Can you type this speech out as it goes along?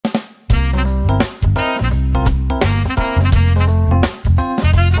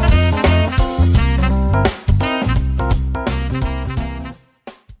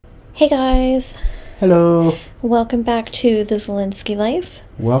Hey guys, Hello. welcome back to the Zilinski life.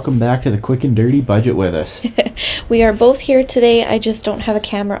 Welcome back to the quick and dirty budget with us. We are both here today. I just don't have a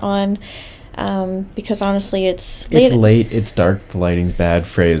camera on because honestly it's late. It's late, it's dark, the lighting's bad.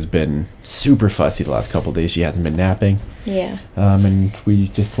 Freya's been super fussy the last couple days. She hasn't been napping. Yeah. And we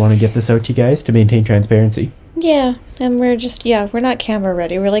just want to get this out to you guys to maintain transparency. Yeah, and we're just, we're not camera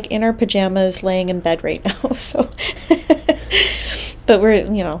ready. We're like in our pajamas laying in bed right now, so. But we're,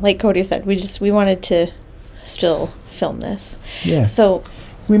 like Cody said, we wanted to still film this. Yeah. So.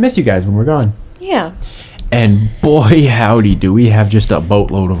 We miss you guys when we're gone. Yeah. And boy, howdy, do we have just a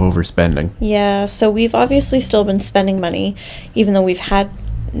boatload of overspending. Yeah, so we've obviously still been spending money, even though we've had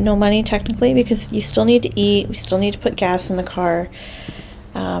no money technically, because you still need to eat, we still need to put gas in the car.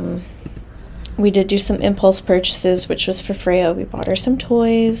 We did do some impulse purchases, which was for Freya. We bought her some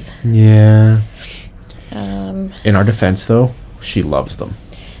toys. Yeah. In our defense, though, she loves them.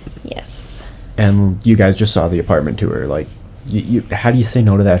 Yes. And you guys just saw the apartment tour. Like, how do you say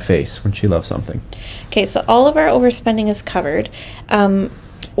no to that face when she loves something? Okay, so all of our overspending is covered. One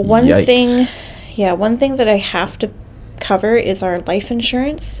Yikes. thing that I have to cover is our life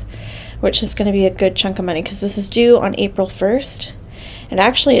insurance, which is going to be a good chunk of money because this is due on April 1st. And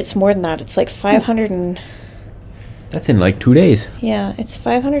actually, it's more than that. It's like 500 and... That's in like 2 days. Yeah, it's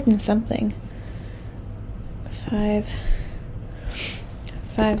 500 and something.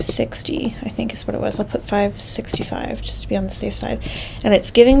 560, I think is what it was. I'll put 565 just to be on the safe side. And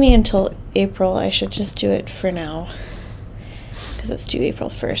it's giving me until April. I should just do it for now because it's due April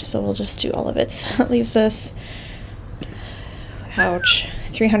 1st. So we'll just do all of it. So that leaves us, ouch,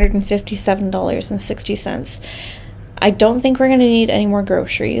 $357.60. I don't think we're going to need any more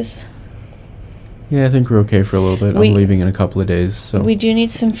groceries. Yeah, I think we're okay for a little bit. I'm leaving in a couple of days, so... We do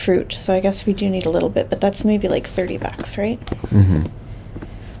need some fruit, so I guess we do need a little bit, but that's maybe like $30, right? Mm-hmm.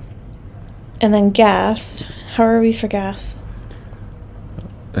 And then gas. How are we for gas?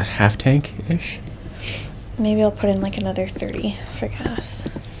 A half tank-ish? Maybe I'll put in like another 30 for gas.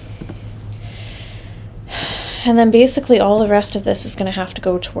 And then basically all the rest of this is going to have to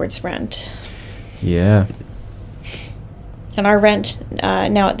go towards rent. Yeah. And our rent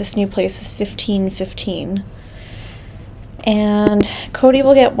now at this new place is $15.15. And Cody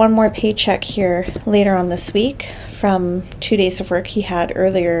will get one more paycheck here later on this week from 2 days of work he had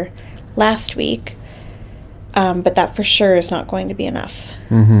earlier last week. But that for sure is not going to be enough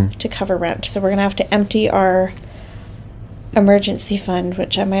to cover rent. So we're going to have to empty our emergency fund,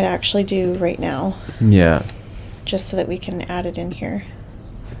 which I might actually do right now. Yeah. Just so that we can add it in here.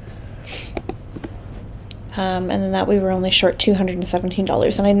 And then that we were only short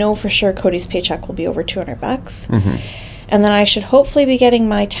 $217. And I know for sure Cody's paycheck will be over $200. And then I should hopefully be getting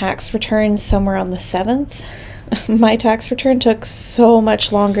my tax return somewhere on the 7th. My tax return took so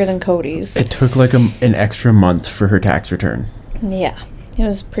much longer than Cody's. It took like an extra month for her tax return. Yeah, it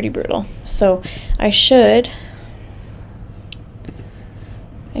was pretty brutal. So I should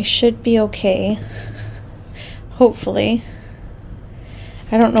be okay. Hopefully.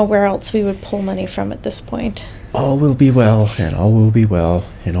 I don't know where else we would pull money from at this point. All will be well, and all will be well,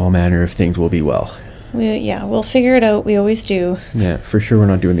 and all manner of things will be well. We'll figure it out. We always do. Yeah, for sure we're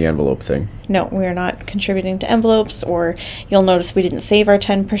not doing the envelope thing. No, we're not contributing to envelopes, or you'll notice we didn't save our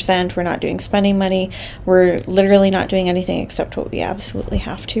 10%. We're not doing spending money. We're literally not doing anything except what we absolutely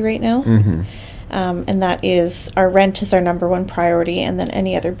have to right now. And that is, our rent is our number one priority, and then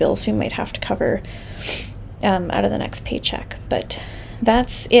any other bills we might have to cover out of the next paycheck. But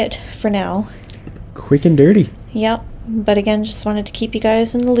that's it for now. Quick and dirty. Yep. But again, just wanted to keep you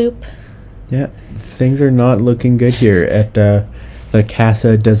guys in the loop. Yeah, things are not looking good here at the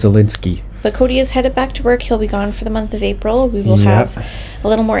Casa de Zilinski. But Cody is headed back to work. He'll be gone for the month of April. We will have a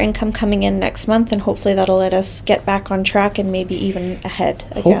little more income coming in next month, and hopefully that'll let us get back on track and maybe even ahead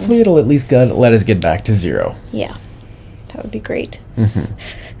again. Hopefully it'll at least let us get back to zero. Yeah, that would be great.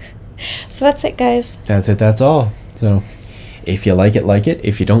 So that's it, guys. That's it. That's all. So if you like it, like it.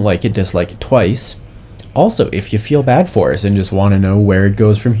 If you don't like it, dislike it twice. Also, if you feel bad for us and just want to know where it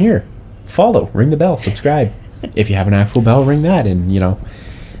goes from here, follow, ring the bell, subscribe. If you have an actual bell, ring that, and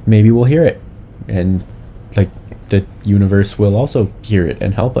maybe we'll hear it, and like the universe will also hear it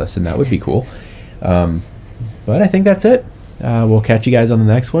and help us, and that would be cool. But I think that's it. We'll catch you guys on the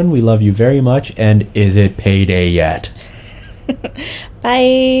next one. We love you very much, and is it payday yet?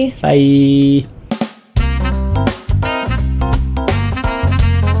 Bye. Bye.